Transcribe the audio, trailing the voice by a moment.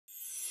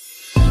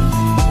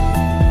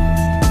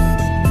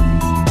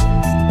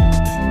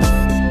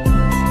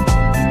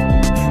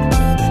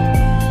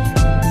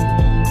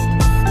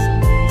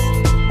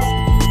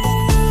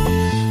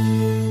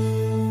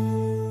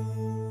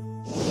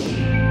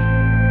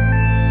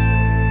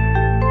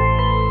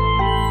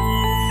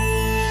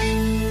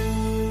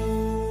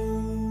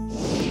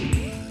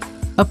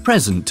A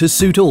present to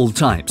suit all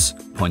types.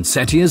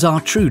 Poinsettias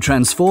are true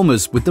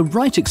transformers. With the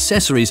right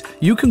accessories,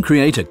 you can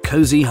create a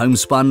cozy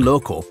homespun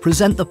look or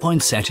present the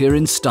poinsettia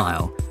in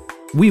style.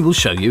 We will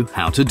show you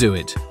how to do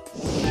it.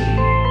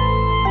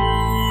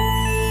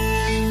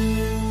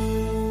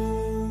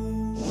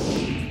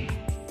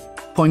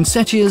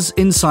 Poinsettias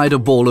inside a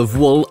ball of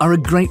wool are a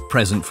great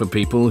present for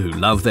people who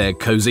love their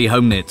cozy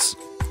home knits.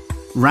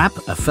 Wrap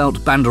a felt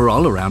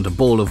banderole around a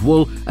ball of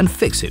wool and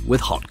fix it with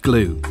hot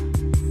glue.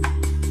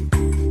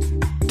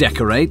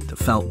 Decorate the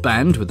felt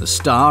band with a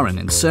star and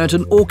insert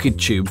an orchid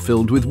tube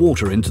filled with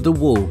water into the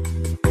wool.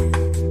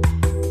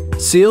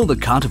 Seal the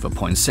cut of a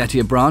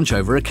poinsettia branch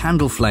over a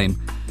candle flame.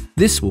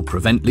 This will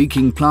prevent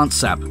leaking plant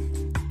sap.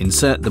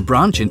 Insert the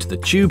branch into the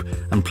tube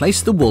and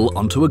place the wool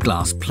onto a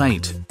glass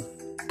plate.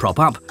 Prop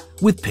up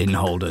with pin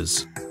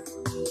holders.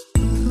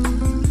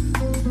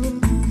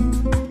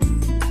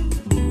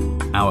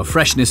 Our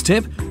freshness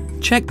tip: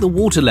 check the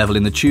water level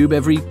in the tube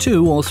every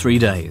 2 or 3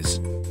 days.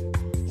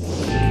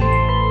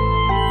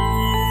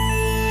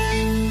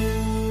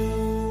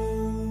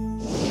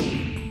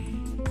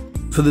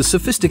 For the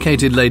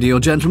sophisticated lady or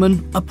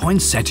gentleman, a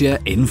poinsettia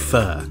in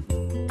fur.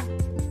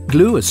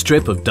 Glue a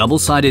strip of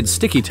double-sided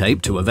sticky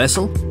tape to a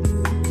vessel.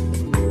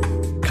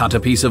 Cut a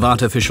piece of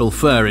artificial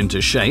fur into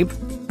shape,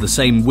 the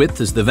same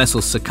width as the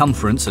vessel's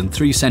circumference and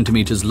 3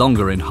 centimeters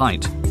longer in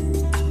height.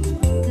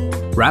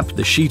 Wrap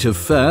the sheet of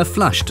fur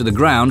flush to the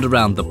ground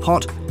around the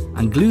pot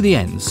and glue the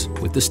ends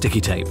with the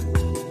sticky tape.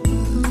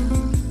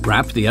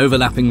 Wrap the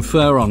overlapping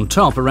fur on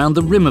top around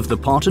the rim of the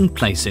pot and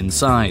place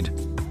inside.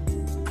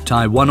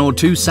 Tie 1 or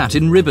 2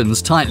 satin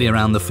ribbons tightly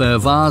around the fir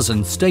vase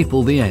and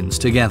staple the ends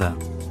together.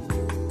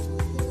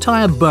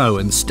 Tie a bow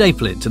and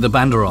staple it to the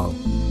banderole.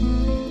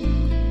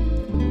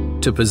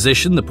 To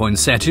position the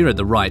poinsettia at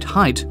the right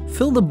height,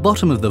 fill the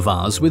bottom of the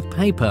vase with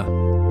paper.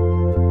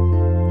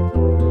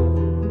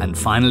 And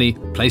finally,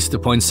 place the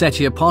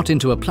poinsettia pot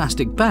into a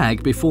plastic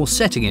bag before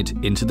setting it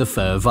into the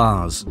fir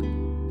vase.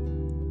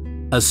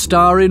 A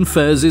star in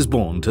furs is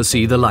born to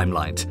see the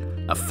limelight.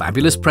 A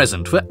fabulous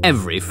present for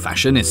every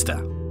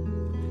fashionista.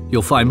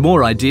 You'll find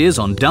more ideas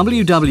on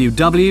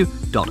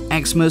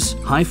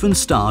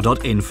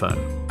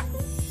www.xmas-star.info.